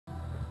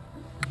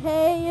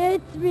Hey,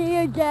 it's me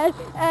again,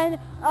 and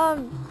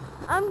I'm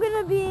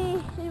gonna be,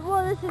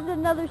 well, this is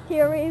another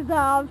series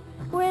of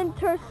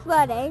winter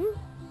sledding.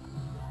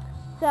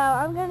 So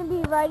I'm gonna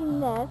be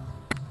riding this.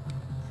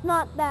 It's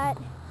not that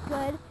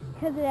good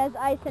because it has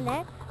ice in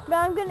it, but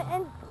I'm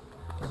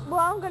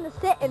gonna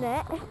sit in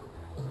it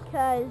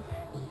because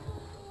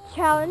it's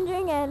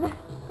challenging and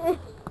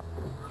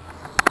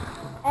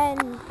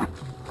and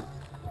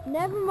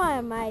never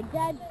mind, my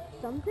dad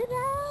stumped it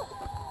out.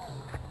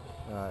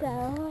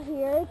 So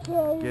here it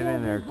is. Get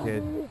in there,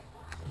 kid.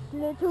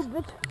 Little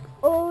bit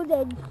old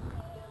and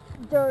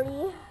dirty.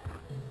 Alright.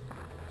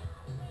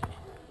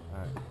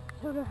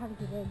 I don't know how to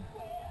get in.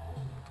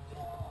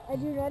 I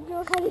do not know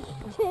how to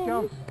get in.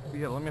 Jump.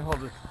 Yeah, let me hold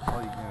this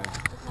while you can.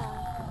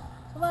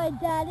 My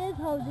dad is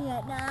holding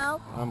it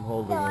now. I'm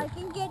holding so it. I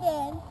can get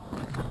in.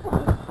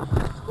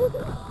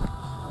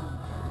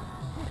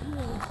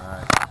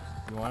 Alright.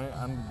 You want it?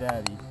 I'm the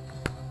daddy.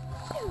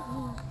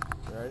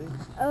 Ready?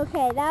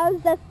 Okay, that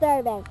was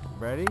disturbing.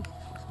 Ready?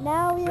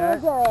 Now we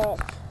Set. will do it.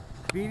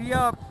 Speedy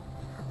up.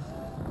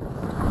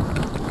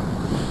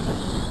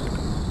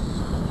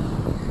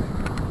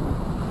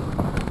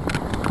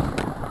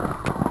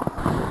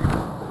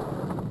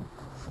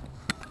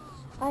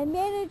 I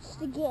managed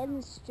to get in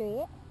the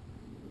street.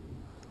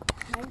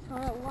 I just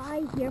want to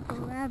lie here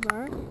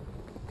forever.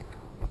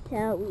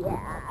 So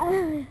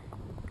yeah.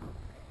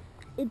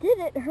 It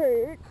didn't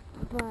hurt,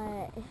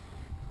 but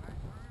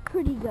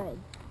pretty good.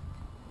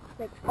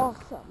 Like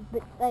awesome.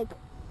 But like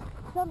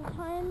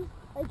sometimes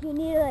like you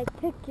need to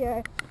like pick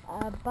your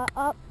butt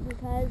up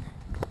because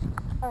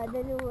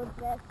then it will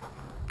just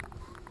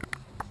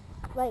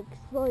like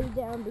slow you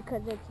down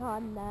because it's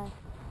on the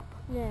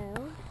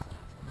nose.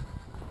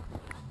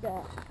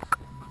 So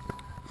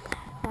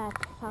that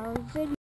sounds good.